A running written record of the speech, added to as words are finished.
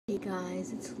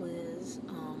guys, it's Liz.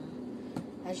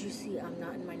 As you see, I'm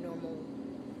not in my normal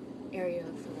area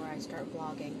for where I start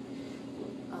vlogging.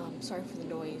 Sorry for the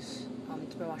noise.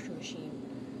 It's my washing machine.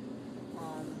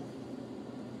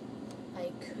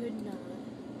 I could not.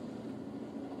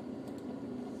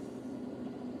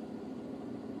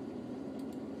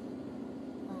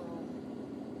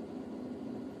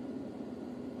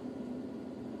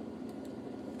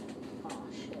 Oh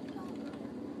shit.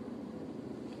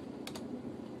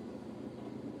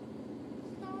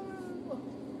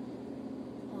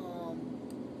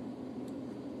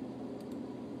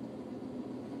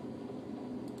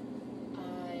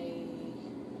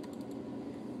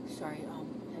 Sorry, I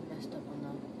messed up on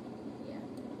the,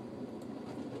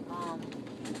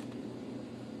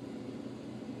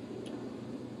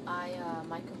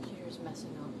 my computer's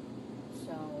messing up,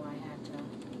 so I had to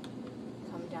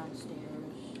come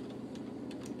downstairs.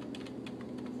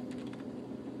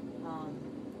 I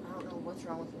don't know what's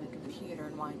wrong with my computer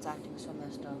and why it's acting so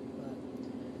messed up, but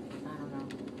I don't know.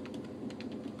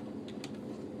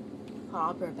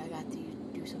 I'll be right back. I have to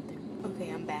do something.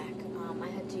 Okay, I'm back. I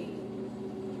had to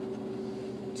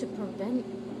prevent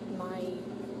my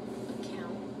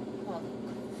account. Well,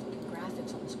 the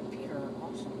graphics on this computer are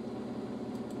awesome.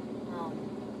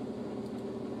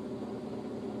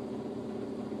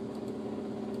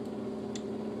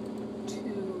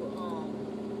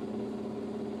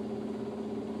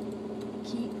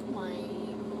 Keep my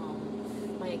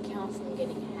account from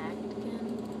getting hacked again,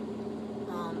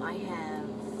 I have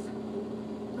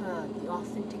the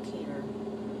authenticator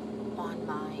on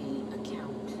my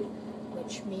account,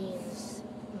 which means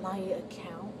my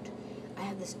account, I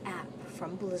have this app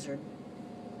from Blizzard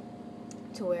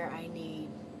to where I need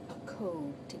a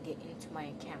code to get into my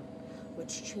account,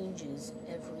 which changes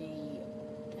every,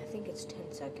 I think it's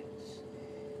 10 seconds.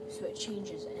 So it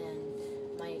changes, and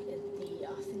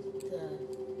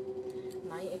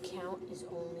my account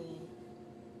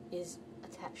is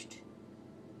attached.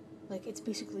 Like, it's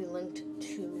basically linked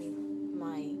to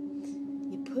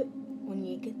when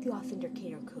you get the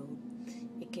authenticator code,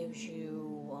 it gives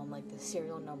you like the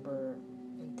serial number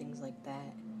and things like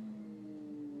that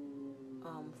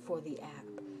for the app.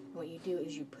 And what you do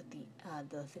is you put the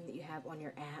thing that you have on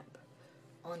your app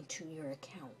onto your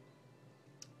account,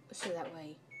 so that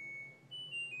way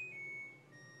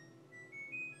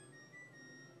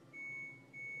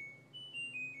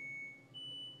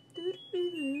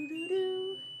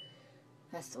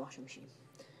that's the washing machine.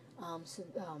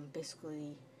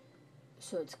 Basically,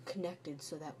 so it's connected,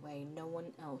 so that way no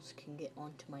one else can get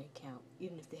onto my account,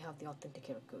 even if they have the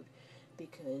authenticator code,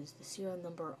 because the serial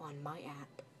number on my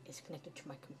app is connected to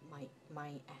my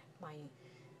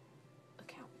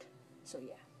account. So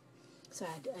yeah. So I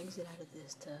had to exit out of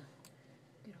this to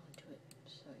get onto it.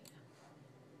 So yeah.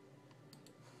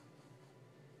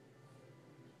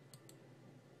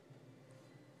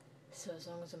 So as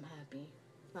long as I'm happy,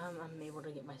 I'm able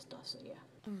to get my stuff, so yeah.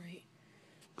 Alright,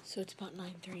 so it's about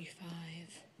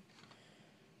 9:35.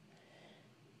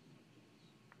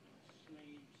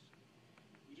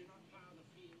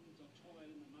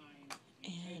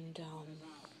 And,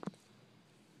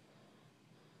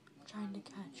 trying to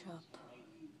catch up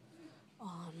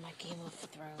on my Game of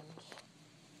Thrones.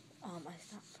 I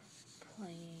stopped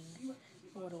playing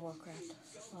World of Warcraft,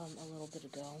 a little bit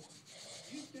ago.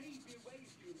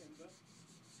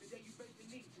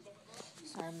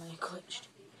 Sorry, my glitched.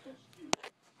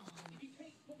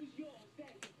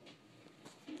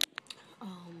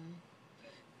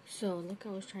 So, like I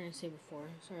was trying to say before,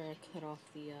 sorry I cut off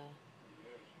the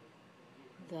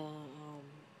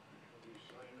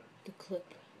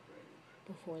clip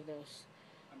before this.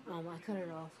 I cut it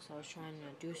off because I was trying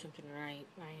to do something right.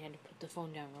 I had to put the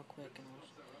phone down real quick, and I was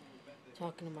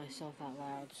talking to myself out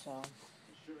loud, so.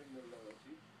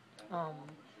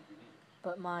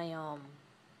 But my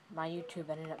YouTube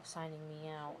ended up signing me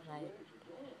out, and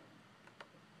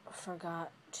I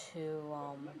forgot to,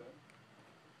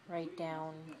 write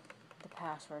down the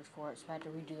password for it, so I had to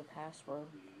redo the password.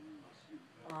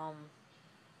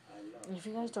 If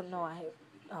you guys don't know,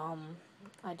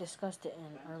 I discussed it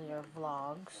in earlier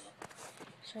vlogs.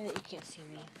 Sorry that you can't see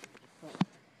me, but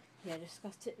yeah, I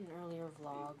discussed it in earlier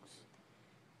vlogs.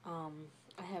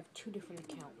 I have 2 different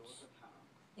accounts,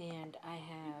 and I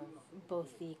have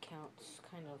both the accounts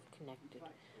kind of connected.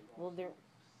 Well, they're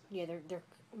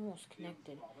almost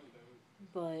connected,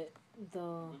 but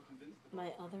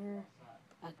my other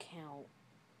account,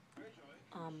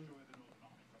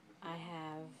 I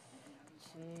have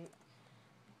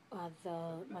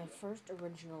my first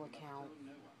original account,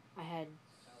 I had,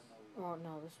 oh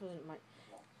no, this wasn't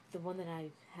the one that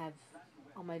I have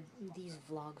these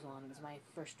vlogs on is my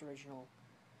first original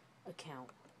account.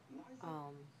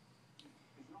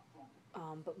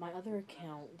 But my other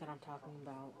account that I'm talking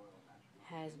about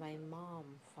has my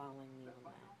mom following me on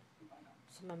that.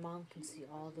 So my mom can see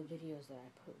all the videos that I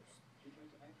post.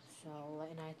 So,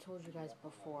 and I told you guys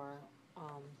before,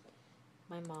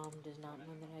 my mom does not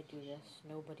know that I do this.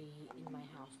 Nobody in my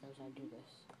house knows I do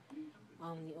this.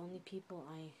 The only people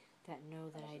that know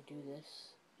that I do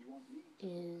this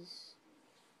is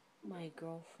my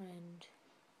girlfriend,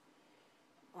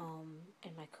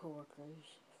 and my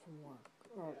coworkers from work.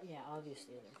 Or, yeah,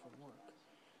 obviously they're from work.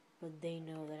 But they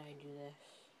know that I do this.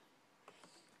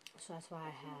 So that's why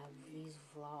I have these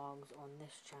vlogs on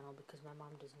this channel, because my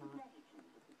mom does not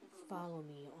follow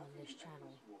me on this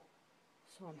channel.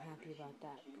 So I'm happy about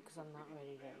that, because I'm not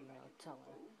ready to, tell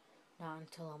her. Not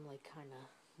until I'm, like, kind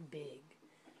of big.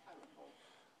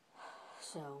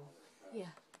 So,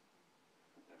 yeah.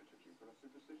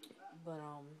 But,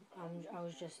 I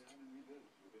was just,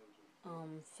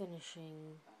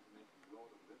 finishing,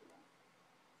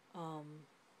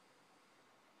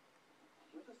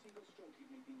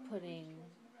 putting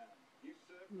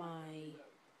my,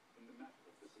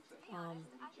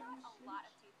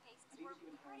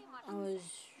 I was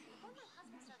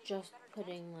just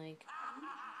putting, like,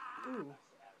 ooh,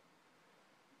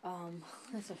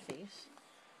 that's a face.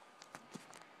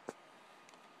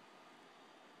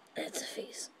 It's a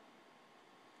face.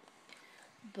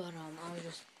 But, I was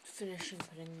just finishing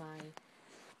putting my,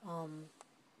 oh,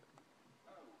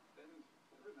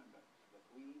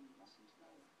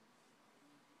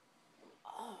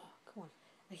 come on.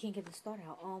 I can't get this thought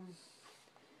out.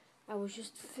 I was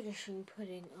just finishing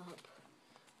putting up,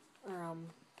 or,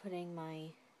 putting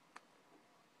my,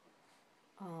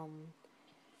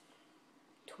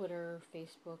 Twitter,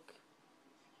 Facebook,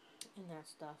 and that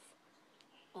stuff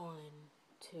on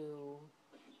to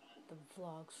the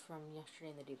vlogs from yesterday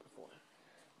and the day before.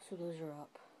 So those are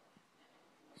up.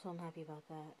 So I'm happy about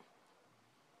that.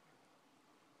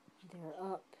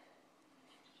 They're up,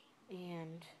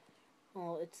 and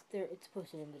well, it's there. It's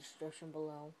posted in the description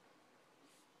below.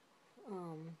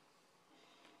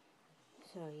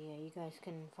 So yeah, you guys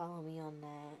can follow me on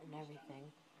that and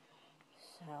everything.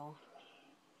 So,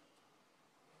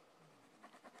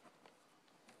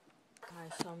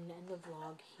 guys, so I'm gonna end the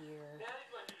vlog here.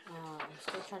 I'm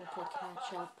still trying to play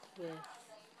catch up with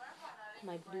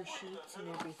my blue sheets and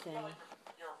everything.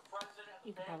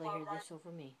 You can probably hear this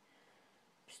over me.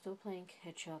 I'm still playing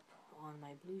catch up on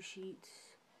my blue sheets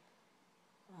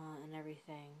and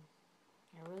everything.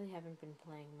 I really haven't been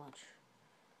playing much.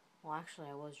 Well, actually,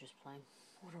 I was just playing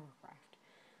Warcraft,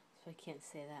 so I can't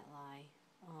say that lie.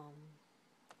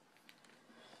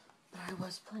 But I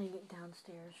was playing it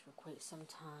downstairs for quite some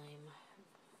time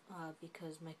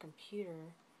because my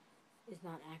computer is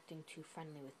not acting too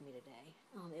friendly with me today.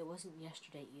 It wasn't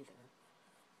yesterday either.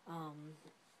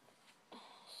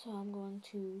 So I'm going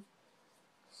to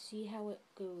see how it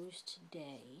goes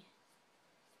today,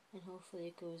 and hopefully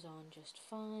it goes on just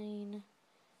fine.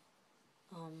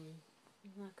 I'm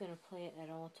not going to play it at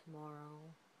all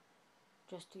tomorrow,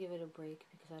 just to give it a break,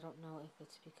 because I don't know if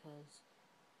it's because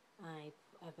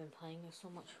I've been playing it so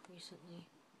much recently,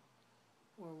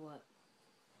 or what.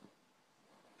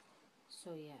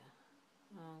 So yeah,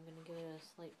 I'm going to give it a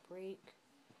slight break.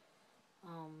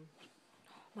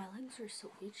 My legs are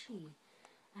so itchy.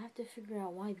 I have to figure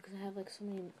out why, because I have like so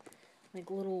many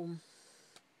like little,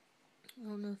 I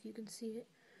don't know if you can see it,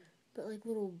 but like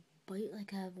little bite,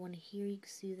 like I have one here, you can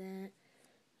see that.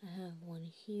 I have one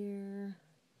here.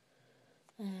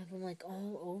 I have them like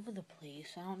all over the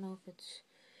place. I don't know if it's,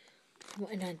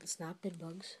 and it's not bed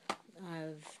bugs.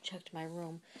 I've checked my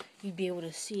room. You'd be able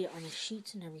to see it on the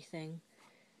sheets and everything,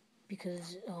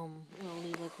 because it'll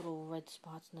leave like little red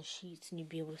spots in the sheets, and you'd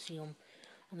be able to see them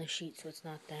on the sheets, so it's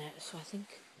not that. So I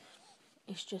think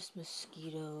it's just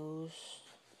mosquitoes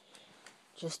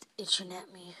just itching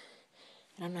at me,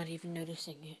 and I'm not even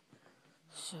noticing it.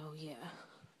 So yeah.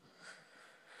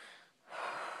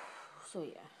 So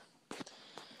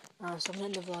I'm gonna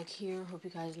end the vlog here. Hope you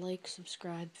guys like,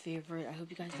 subscribe, favorite. I hope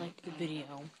you guys liked the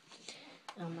video.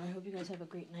 I hope you guys have a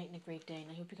great night and a great day,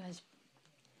 and I hope you guys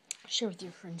share with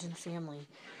your friends and family.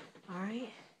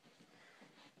 Alright?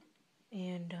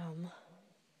 And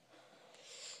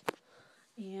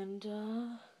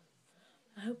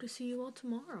I hope to see you all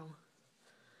tomorrow.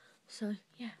 So,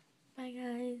 yeah. Bye,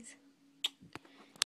 guys.